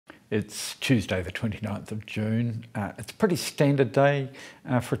It's Tuesday the 29th of June. It's a pretty standard day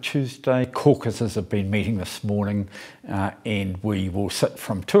for Tuesday. Caucuses have been meeting this morning and we will sit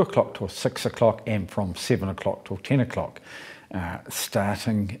from 2 o'clock till 6 o'clock and from 7 o'clock till 10 o'clock.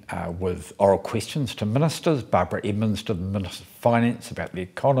 Starting with oral questions to ministers, Barbara Edmonds to the Minister of Finance about the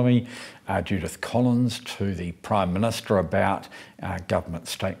economy, Judith Collins to the Prime Minister about government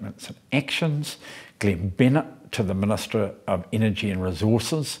statements and actions, Glenn Bennett to the Minister of Energy and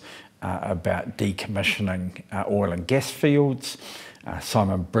Resources about decommissioning oil and gas fields,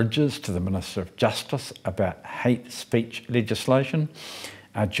 Simon Bridges to the Minister of Justice about hate speech legislation,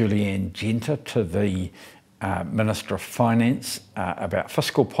 Julianne Genter to the Minister of Finance about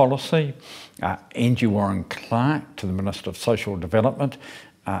fiscal policy, Angie Warren-Clark to the Minister of Social Development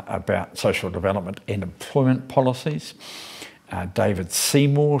about social development and employment policies, David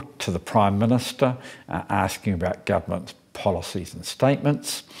Seymour to the Prime Minister asking about government policies and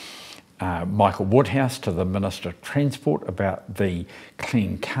statements, Michael Woodhouse to the Minister of Transport about the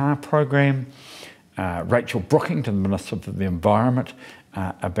Clean Car Program, Rachel Brooking to the Minister of the Environment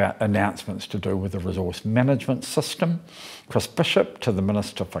about announcements to do with the resource management system, Chris Bishop to the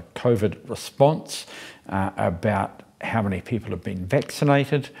Minister for COVID response about how many people have been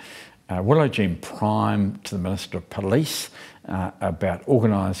vaccinated, Willow Jean Prime to the Minister of Police about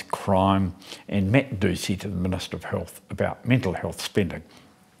organised crime, and Matt Ducey to the Minister of Health about mental health spending.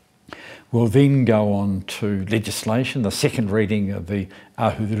 We'll then go on to legislation, the second reading of the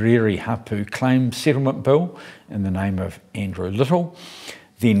Ahuriri Hapu Claims Settlement Bill in the name of Andrew Little.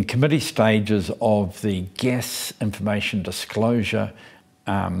 Then committee stages of the Gas Information Disclosure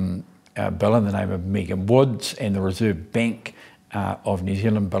Bill in the name of Megan Woods, and the Reserve Bank of New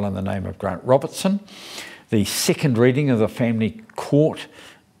Zealand Bill in the name of Grant Robertson. The second reading of the Family Court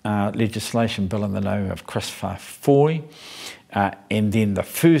legislation bill in the name of Chris Farfoy. And then the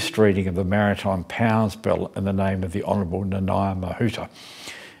first reading of the Maritime Powers Bill in the name of the Honourable Nanaia Mahuta.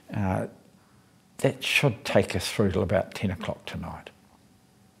 That should take us through till about 10 o'clock tonight.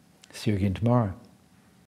 See you again tomorrow.